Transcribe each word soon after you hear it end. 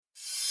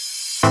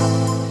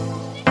Welcome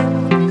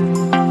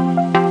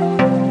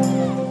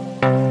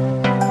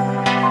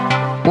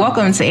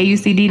to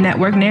AUCD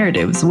Network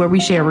Narratives, where we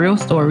share real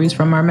stories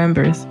from our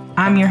members.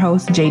 I'm your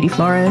host, JD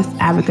Flores,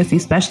 Advocacy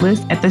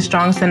Specialist at the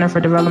Strong Center for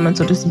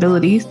Developmental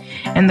Disabilities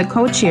and the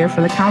co-chair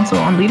for the Council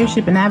on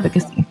Leadership and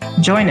Advocacy.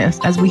 Join us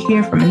as we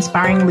hear from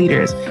inspiring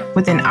leaders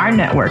within our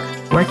network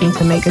working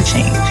to make a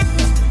change.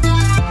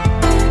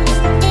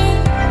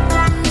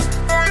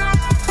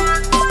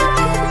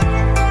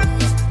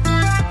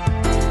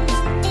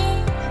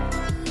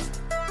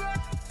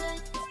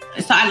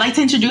 So I'd like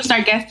to introduce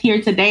our guest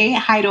here today,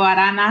 Jairo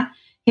Arana.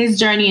 His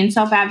journey in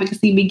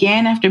self-advocacy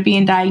began after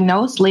being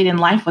diagnosed late in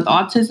life with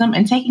autism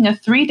and taking a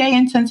 3-day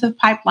intensive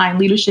pipeline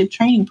leadership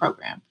training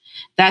program.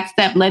 That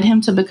step led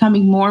him to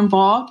becoming more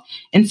involved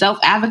in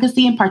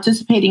self-advocacy and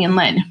participating in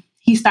LEN.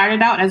 He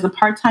started out as a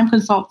part-time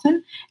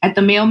consultant at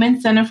the Mailman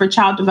Center for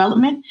Child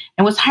Development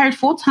and was hired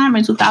full-time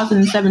in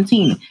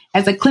 2017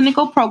 as a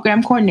clinical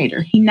program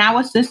coordinator. He now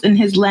assists in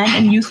his LEN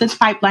and USIS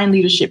pipeline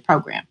leadership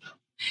program.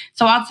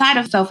 So outside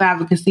of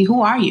self-advocacy,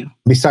 who are you?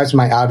 Besides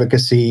my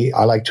advocacy,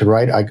 I like to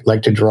write. I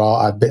like to draw.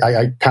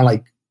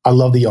 I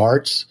love the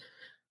arts.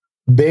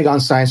 Big on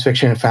science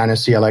fiction and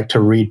fantasy. I like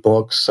to read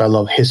books. I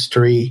love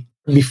history.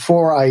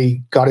 Before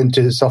I got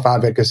into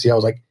self-advocacy, I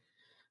was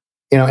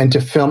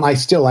into film. I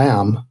still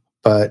am,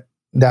 but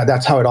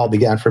that's how it all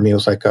began for me. It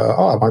was I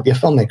want to be a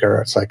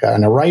filmmaker. It's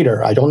and a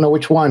writer. I don't know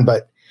which one,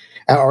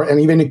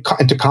 and even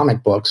into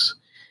comic books.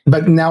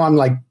 But now I'm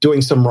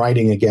doing some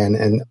writing again,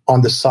 and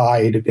on the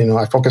side,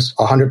 I focus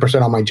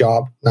 100% on my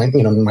job, my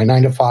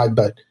 9 to 5.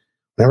 But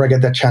whenever I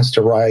get that chance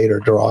to write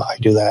or draw, I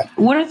do that.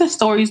 What are the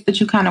stories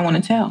that you kind of want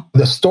to tell?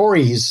 The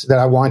stories that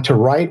I want to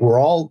write were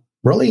all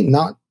really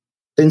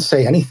didn't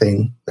say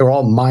anything. They're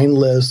all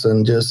mindless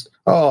and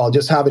I'll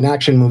just have an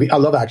action movie. I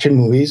love action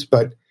movies,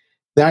 but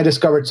then I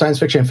discovered science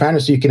fiction and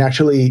fantasy. You can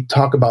actually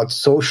talk about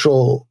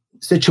social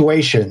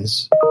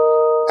situations.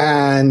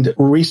 And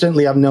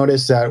recently I've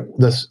noticed that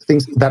the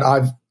things that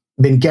I've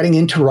been getting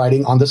into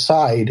writing on the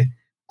side,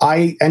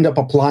 I end up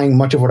applying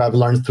much of what I've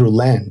learned through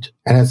LEN.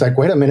 And it's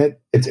wait a minute,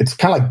 it's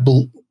kind of I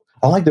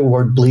don't like the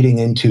word bleeding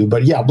into,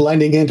 but yeah,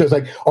 blending into.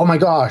 It's oh my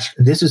gosh,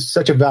 this is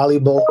such a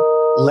valuable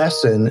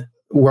lesson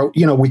where,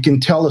 we can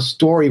tell a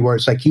story where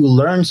it's you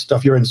learn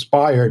stuff, you're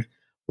inspired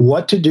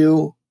what to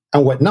do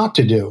and what not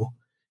to do.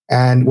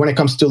 And when it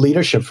comes to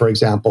leadership, for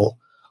example,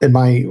 in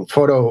my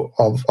photo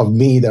of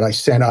me that I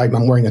sent,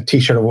 I'm wearing a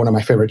t-shirt of one of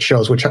my favorite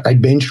shows, which I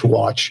binge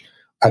watch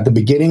at the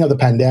beginning of the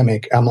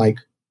pandemic. I'm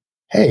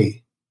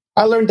hey,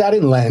 I learned that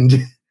in LEN.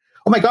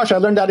 Oh my gosh, I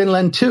learned that in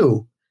LEN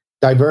too.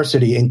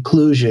 Diversity,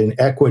 inclusion,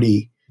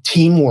 equity,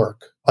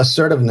 teamwork,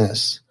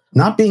 assertiveness,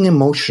 not being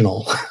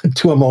emotional,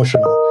 too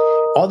emotional.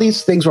 All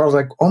these things where I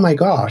was oh my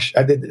gosh,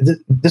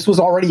 this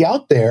was already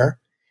out there.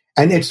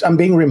 And I'm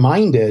being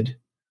reminded,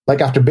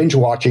 after binge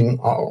watching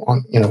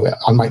on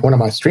one of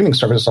my streaming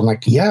services, I'm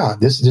yeah,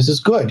 this is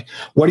good.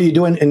 What are you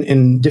doing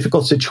in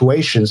difficult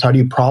situations? How do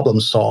you problem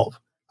solve?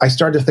 I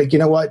started to think,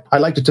 I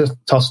like to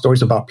tell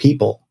stories about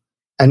people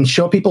and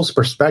show people's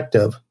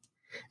perspective,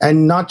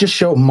 and not just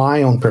show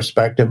my own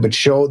perspective, but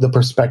show the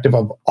perspective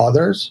of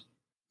others.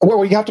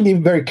 Well, you have to be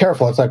very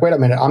careful. It's wait a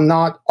minute,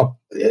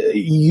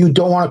 you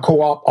don't want to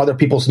co-opt other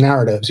people's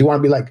narratives. You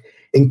want to be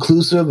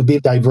inclusive, be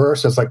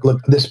diverse. It's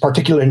look, this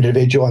particular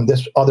individual and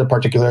this other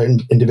particular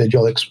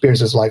individual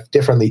experiences life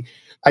differently.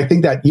 I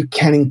think that you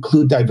can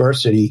include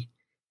diversity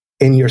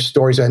in your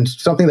stories. And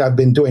something that I've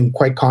been doing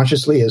quite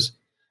consciously is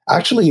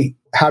actually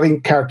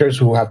having characters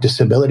who have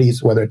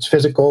disabilities, whether it's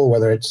physical,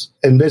 whether it's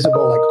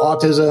invisible, like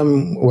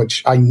autism,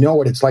 which I know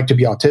what it's like to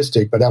be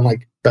autistic, but I'm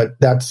but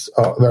that's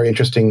a very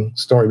interesting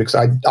story because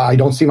I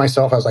don't see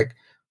myself as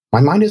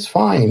my mind is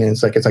fine.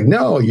 And it's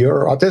no,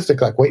 you're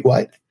autistic. Wait,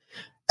 what?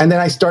 And then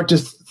I start to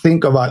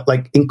think about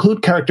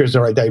include characters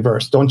that are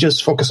diverse. Don't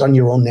just focus on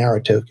your own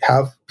narrative.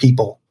 Have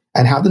people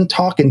and have them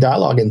talk and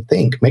dialogue and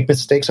think, make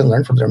mistakes and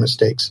learn from their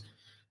mistakes.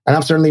 And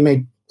I've certainly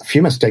made a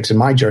few mistakes in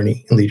my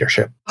journey in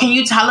leadership. Can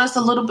you tell us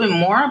a little bit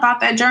more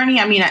about that journey?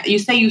 I mean, you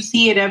say you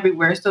see it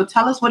everywhere. So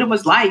tell us what it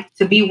was like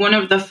to be one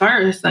of the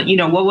first.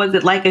 What was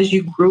it like as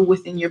you grew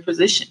within your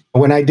position?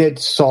 When I did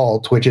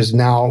SALT, which is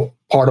now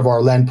part of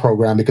our LEN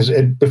program, because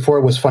before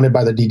it was funded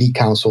by the DD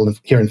Council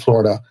here in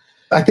Florida,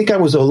 I think I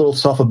was a little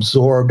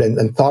self-absorbed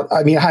and thought,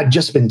 I had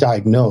just been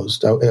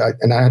diagnosed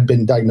and I had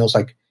been diagnosed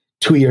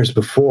 2 years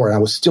before and I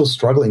was still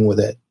struggling with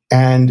it.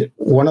 And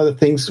one of the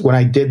things when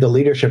I did the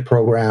leadership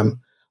program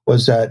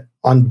was that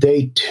on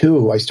day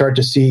 2, I started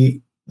to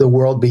see the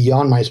world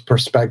beyond my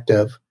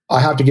perspective. I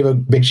have to give a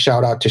big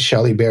shout out to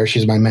Shelley Bear.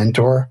 She's my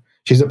mentor.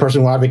 She's the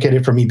person who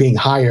advocated for me being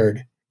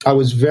hired. I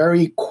was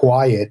very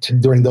quiet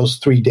during those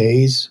 3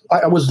 days.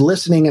 I was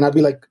listening and I'd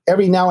be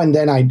every now and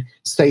then I'd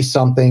say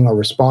something or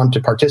respond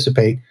to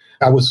participate.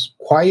 I was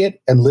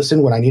quiet and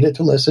listened when I needed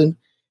to listen.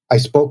 I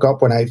spoke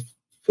up when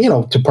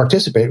to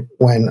participate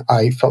when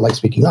I felt like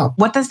speaking up.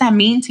 What does that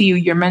mean to you,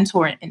 your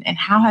mentor, and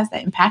how has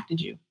that impacted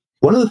you?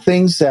 One of the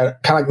things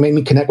that kind of made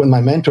me connect with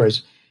my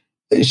mentors,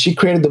 she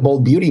created the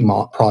Bold Beauty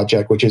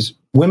Project, which is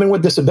women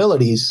with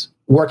disabilities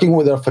working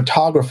with a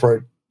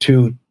photographer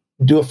to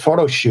do a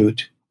photo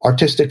shoot.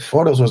 Artistic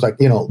photos was like,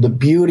 the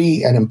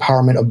beauty and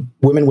empowerment of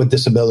women with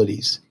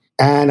disabilities.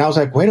 And I was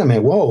like, wait a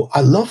minute, whoa,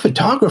 I love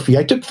photography.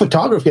 I took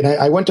photography and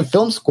I went to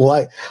film school.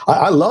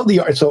 I love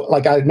the art. So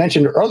like I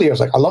mentioned earlier, I was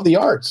like, I love the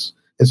arts.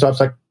 And so I was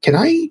like, can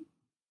I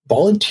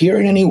volunteer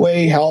in any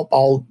way, help?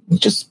 I'll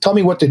just tell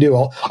me what to do.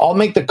 I'll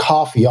make the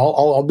coffee.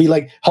 I'll be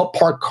like, help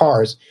park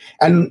cars.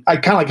 And I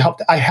kind of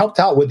like helped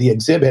out with the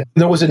exhibit.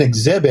 There was an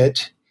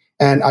exhibit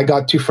and I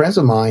got two friends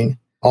of mine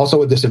also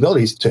with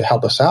disabilities to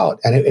help us out.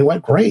 And it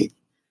went great.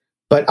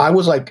 But I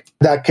was like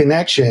that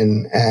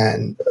connection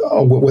and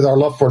with our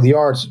love for the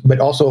arts, but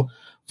also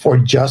for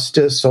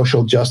justice,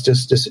 social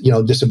justice,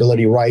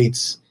 disability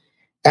rights.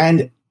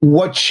 And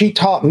what she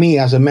taught me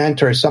as a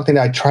mentor is something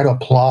that I try to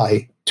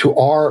apply to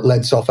our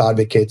led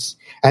self-advocates.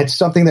 And it's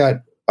something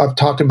that I've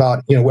talked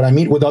about, when I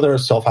meet with other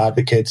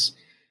self-advocates,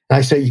 and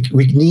I say,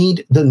 we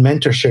need the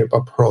mentorship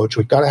approach.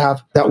 We've got to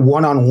have that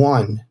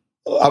one-on-one.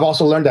 I've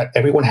also learned that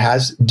everyone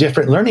has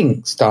different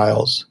learning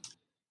styles.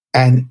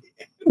 And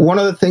one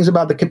of the things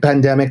about the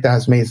pandemic that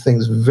has made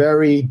things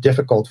very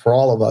difficult for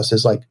all of us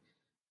is like,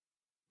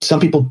 some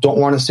people don't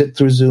want to sit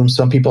through Zoom.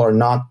 Some people are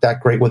not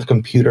that great with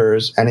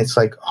computers. And it's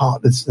like,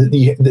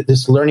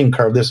 this learning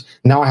curve,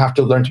 now I have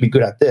to learn to be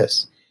good at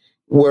this.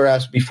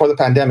 Whereas before the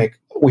pandemic,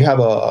 we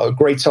have a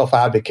great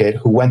self-advocate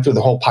who went through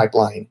the whole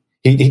pipeline.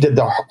 He did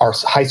our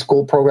high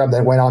school program,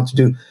 then went on to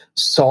do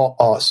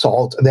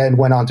SALT, then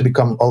went on to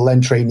become a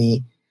LEND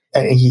trainee,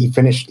 and he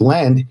finished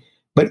LEND.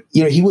 But,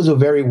 he was a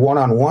very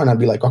one-on-one. I'd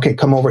be like, okay,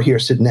 come over here,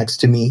 sit next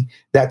to me.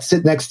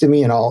 Sit next to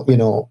me and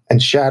I'll,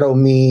 and shadow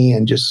me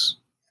and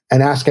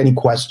ask any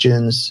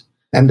questions.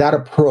 And that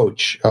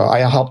approach, I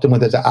helped him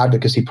with as an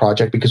advocacy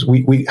project because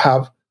we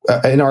have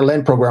in our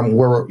LEND program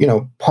where,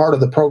 part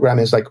of the program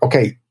is like,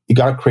 okay, you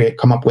got to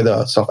come up with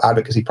a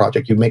self-advocacy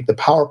project. You make the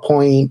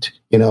PowerPoint,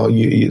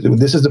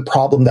 this is the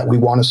problem that we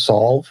want to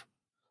solve.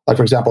 Like,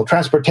 for example,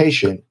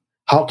 transportation.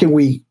 How can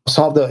we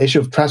solve the issue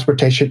of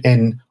transportation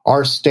in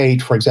our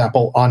state, for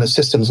example, on a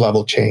systems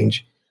level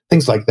change,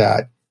 things like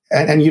that.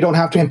 And you don't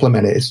have to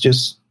implement it. It's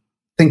just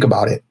think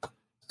about it.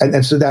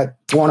 And so that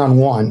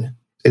one-on-one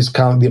is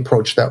kind of the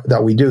approach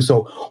that we do.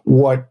 So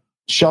what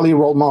Shelley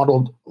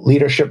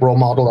leadership role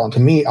modeled onto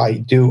me, I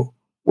do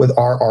with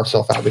our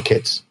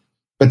self-advocates.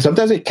 But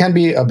sometimes it can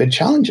be a bit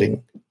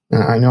challenging.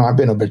 I know I've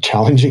been a bit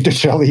challenging to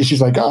Shelley.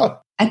 She's like,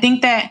 I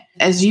think that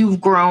as you've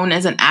grown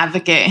as an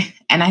advocate,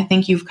 and I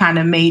think you've kind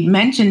of made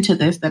mention to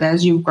this, that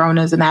as you've grown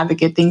as an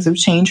advocate, things have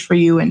changed for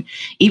you. And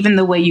even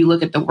the way you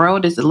look at the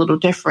world is a little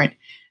different.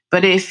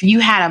 But if you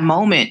had a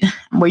moment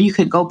where you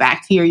could go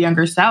back to your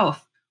younger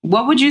self,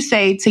 what would you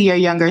say to your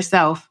younger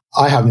self?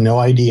 I have no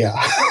idea.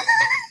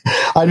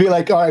 I'd be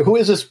like, all right, who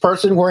is this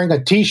person wearing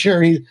a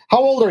T-shirt? How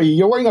old are you?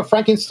 You're wearing a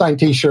Frankenstein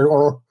T-shirt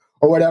or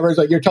whatever. It's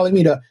like, you're telling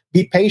me to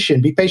be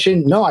patient. Be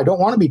patient. No, I don't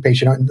want to be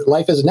patient.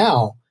 Life is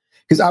now.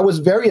 Because I was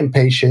very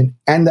impatient,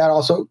 and that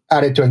also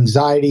added to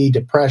anxiety,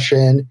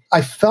 depression.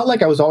 I felt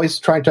like I was always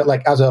trying to,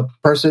 like, as a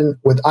person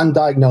with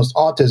undiagnosed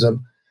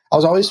autism, I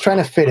was always trying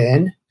to fit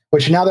in,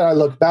 which now that I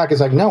look back is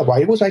like, no,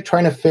 why was I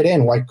trying to fit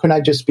in? Why couldn't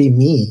I just be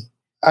me?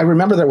 I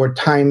remember there were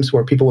times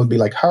where people would be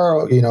like,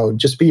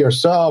 just be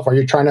yourself. Or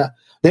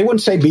they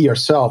wouldn't say be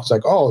yourself. It's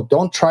like, oh,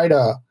 don't try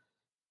to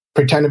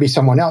pretend to be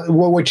someone else,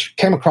 which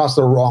came across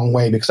the wrong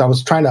way because I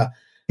was trying to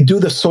do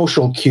the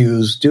social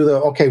cues,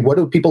 okay, what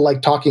do people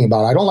like talking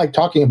about? I don't like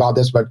talking about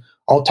this, but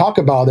I'll talk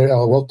about it.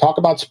 We'll talk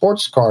about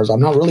sports cars. I'm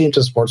not really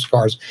into sports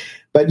cars,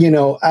 but, and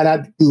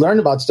I learned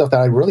about stuff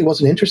that I really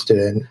wasn't interested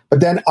in. But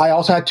then I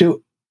also had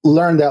to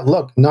learn that,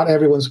 look, not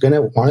everyone's going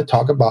to want to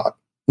talk about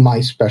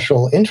my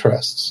special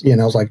interests. I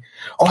was like,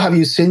 oh, have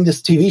you seen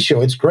this TV show?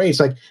 It's great.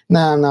 It's like,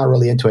 nah, I'm not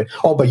really into it.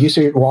 Oh, but you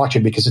should watch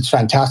it because it's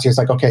fantastic. It's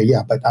like, okay,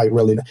 yeah, but I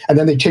really, and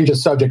then they change the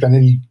subject and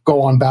then you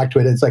go on back to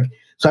it. It's like,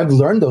 so I've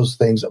learned those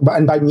things.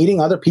 And by meeting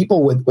other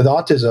people with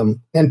autism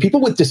and people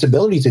with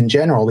disabilities in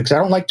general, because I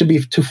don't like to be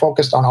too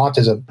focused on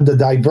autism, the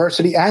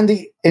diversity and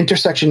the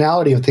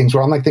intersectionality of things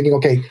where I'm like thinking,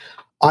 okay,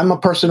 I'm a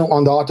person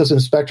on the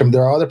autism spectrum.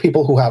 There are other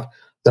people who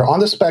they're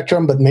on the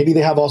spectrum, but maybe they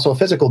have also a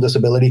physical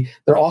disability.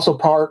 They're also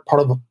part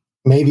of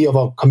maybe of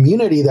a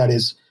community that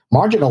is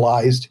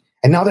marginalized.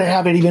 And now they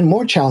have it even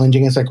more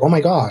challenging. It's like, oh my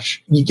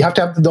gosh, you have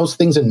to have those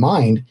things in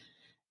mind.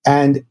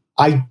 And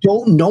I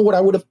don't know what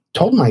I would have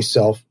told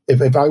myself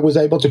if I was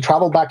able to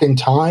travel back in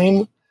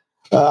time.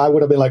 I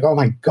would have been like, oh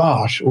my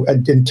gosh,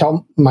 and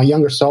tell my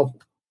younger self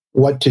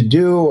what to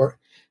do. Or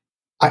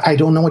I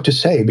don't know what to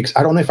say because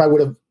I don't know if I would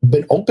have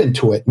been open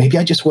to it. Maybe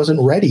I just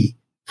wasn't ready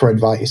for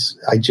advice.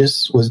 I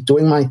just was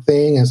doing my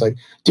thing. And it's like,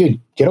 dude,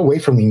 get away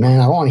from me,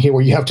 man. I don't want to hear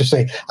what you have to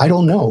say. I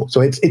don't know.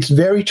 So it's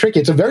very tricky.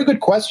 It's a very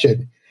good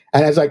question.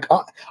 And it's like,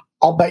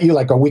 I'll bet you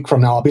like a week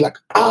from now, I'll be like,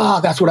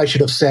 that's what I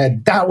should have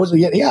said. That was,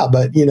 yeah,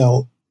 but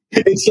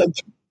it's like,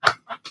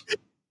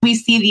 we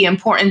see the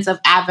importance of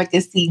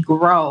advocacy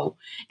grow.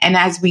 And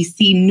as we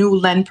see new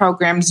LEND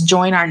programs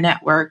join our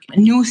network,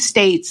 new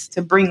states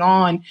to bring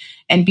on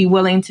and be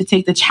willing to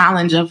take the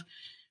challenge of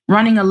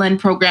running a LEND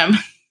program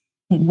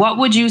what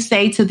would you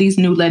say to these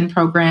new LEND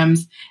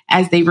programs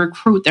as they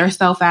recruit their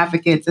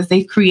self-advocates, as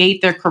they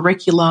create their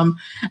curriculum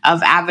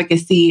of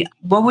advocacy?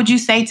 What would you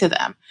say to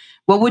them?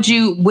 What would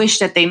you wish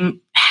that they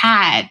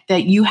had,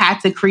 that you had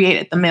to create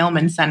at the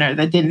Mailman Center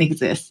that didn't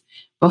exist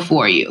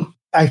before you?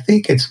 I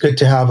think it's good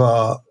to have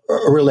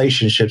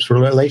relationships.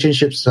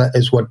 Relationships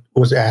is what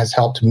has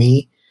helped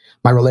me.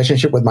 My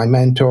relationship with my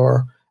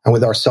mentor and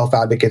with our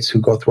self-advocates who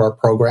go through our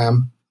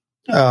program,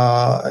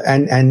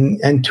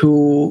 and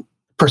to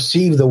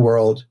perceive the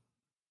world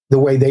the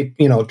way they,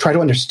 try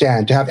to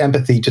understand, to have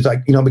empathy,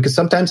 to because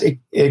sometimes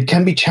it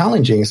can be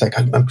challenging. It's like,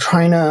 I'm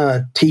trying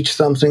to teach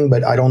something,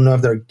 but I don't know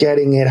if they're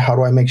getting it. How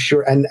do I make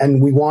sure?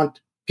 And we want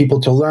people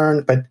to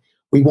learn, but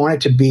we want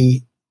it to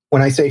be,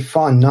 when I say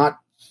fun, not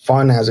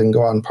fun as in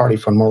go out and party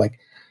fun, more like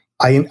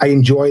I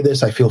enjoy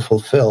this, I feel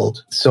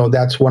fulfilled. So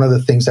that's one of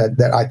the things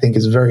that I think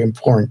is very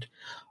important.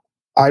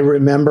 I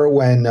remember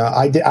when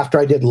after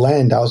I did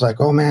LEND, I was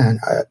like, oh man,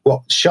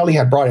 Shelley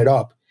had brought it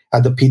up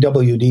at the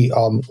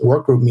PWD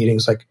work group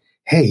meetings, like,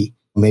 hey,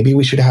 maybe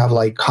we should have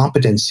like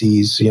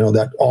competencies,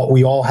 that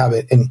we all have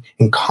it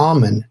in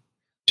common.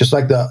 Just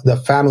like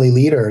the family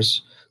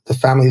leaders, the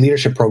family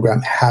leadership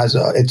program has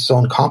its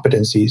own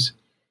competencies.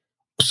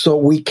 So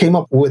we came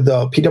up with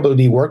the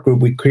PWD work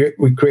group. We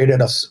created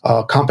a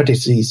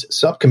competencies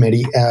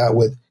subcommittee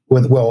with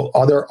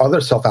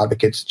other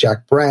self-advocates,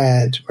 Jack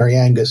Brandt, Mary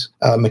Angus,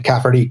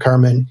 McCafferty,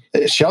 Kerman,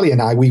 Shelley,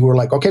 and I. We were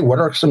like, okay, what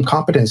are some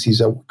competencies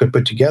that we could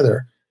put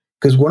together?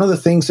 Because one of the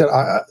things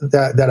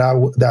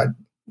that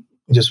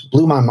just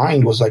blew my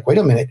mind was like, wait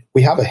a minute,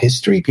 we have a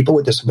history. People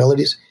with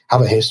disabilities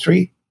have a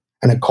history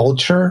and a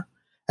culture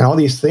and all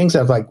these things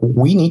that like,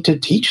 we need to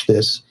teach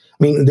this.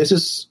 I mean, this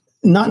is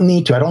not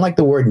need to. I don't like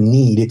the word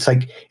need. It's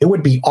like, it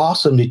would be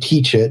awesome to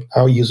teach it.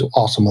 I'll use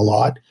awesome a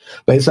lot,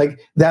 but it's like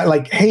that,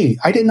 like, hey,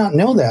 I did not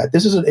know that.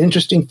 This is an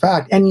interesting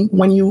fact. And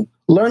when you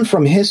learn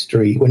from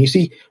history, when you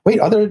see, wait,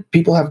 other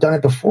people have done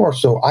it before,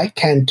 so I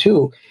can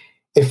too.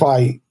 If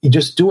I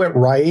just do it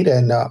right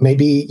and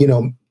maybe,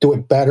 do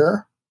it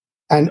better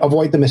and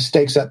avoid the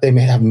mistakes that they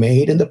may have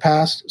made in the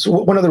past. So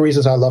one of the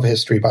reasons I love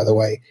history, by the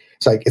way,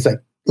 it's like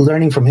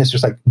learning from history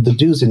is like the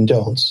do's and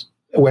don'ts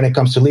when it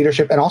comes to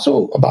leadership and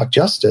also about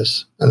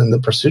justice and then the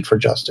pursuit for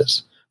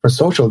justice, for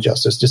social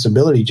justice,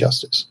 disability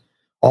justice,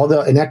 all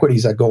the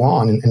inequities that go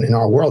on in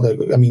our world.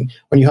 I mean,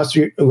 when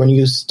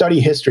you study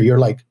history, you're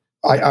like,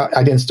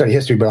 I didn't study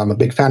history, but I'm a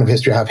big fan of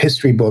history. I have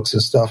history books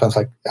and stuff.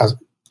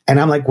 And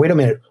I'm like, wait a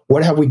minute,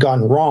 what have we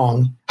gotten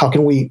wrong? How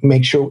can we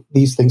make sure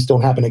these things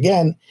don't happen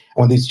again? And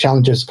when these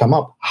challenges come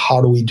up,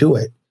 how do we do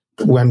it?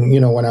 When we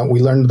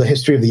learned the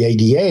history of the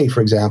ADA, for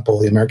example,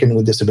 the American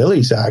with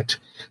Disabilities Act,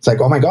 it's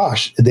like, oh my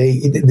gosh,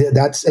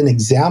 that's an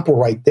example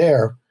right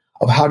there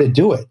of how to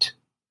do it,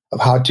 of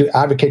how to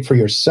advocate for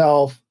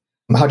yourself,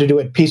 how to do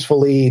it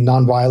peacefully,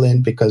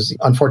 nonviolent, because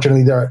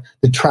unfortunately there are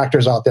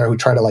detractors out there who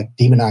try to like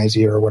demonize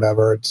you or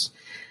whatever. It's,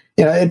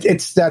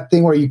 it's that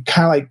thing where you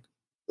kind of like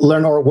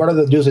learn, or what are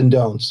the do's and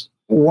don'ts?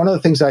 One of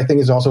the things that I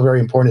think is also very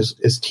important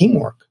is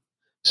teamwork.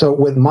 So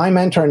with my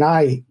mentor and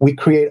I, we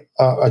create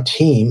a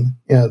team,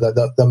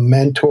 the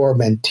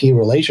mentor-mentee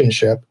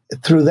relationship.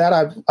 Through that,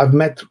 I've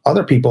met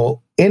other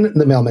people in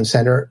the Mailman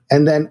Center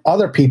and then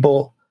other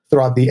people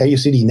throughout the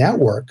AUCD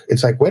network.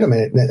 It's like, wait a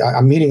minute,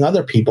 I'm meeting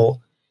other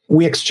people.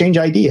 We exchange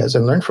ideas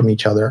and learn from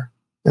each other.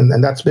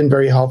 And that's been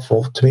very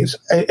helpful to me.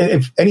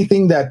 If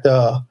anything that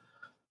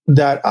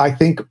I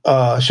think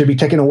should be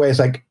taken away is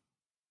like,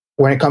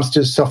 when it comes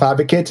to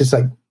self-advocates, it's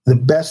like the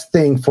best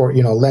thing for,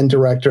 LEND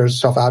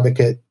directors,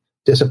 self-advocate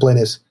discipline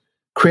is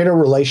create a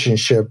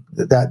relationship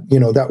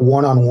that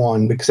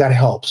one-on-one, because that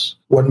helps.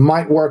 What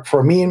might work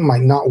for me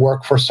might not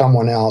work for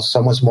someone else.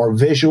 Someone's more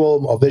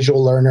visual, a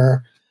visual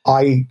learner.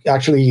 I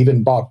actually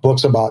even bought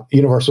books about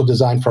universal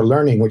design for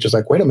learning, which is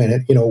like, wait a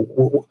minute,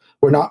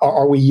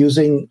 are we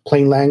using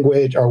plain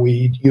language? Are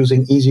we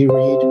using easy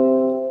read?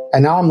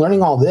 And now I'm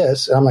learning all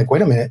this. And I'm like,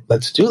 wait a minute,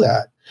 let's do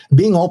that.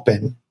 Being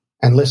open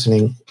and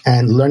listening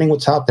and learning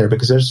what's out there,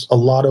 because there's a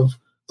lot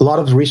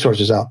of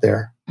resources out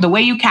there. The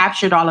way you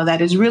captured all of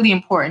that is really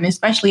important,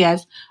 especially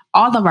as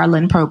all of our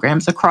LEND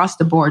programs across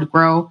the board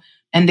grow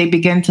and they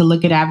begin to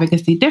look at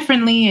advocacy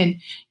differently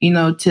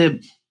and, to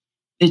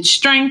its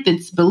strength,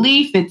 its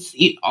belief, its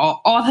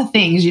all the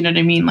things, you know what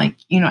I mean? Like,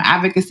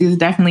 advocacy is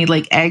definitely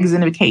like eggs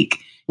in a cake,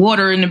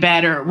 water in the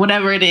batter,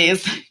 whatever it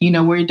is,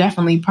 we're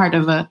definitely part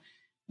of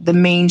the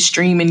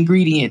mainstream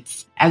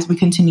ingredients as we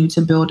continue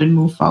to build and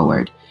move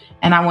forward.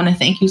 And I want to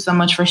thank you so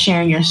much for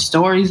sharing your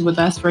stories with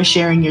us, for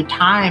sharing your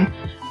time.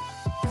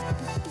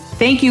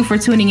 Thank you for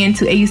tuning in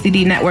to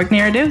AUCD Network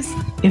Narratives.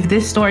 If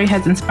this story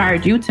has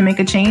inspired you to make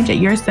a change at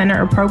your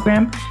center or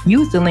program,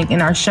 use the link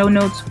in our show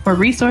notes for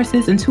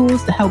resources and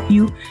tools to help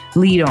you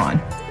lead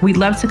on. We'd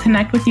love to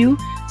connect with you,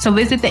 so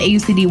visit the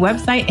AUCD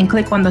website and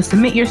click on the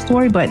Submit Your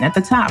Story button at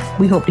the top.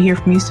 We hope to hear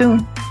from you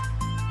soon.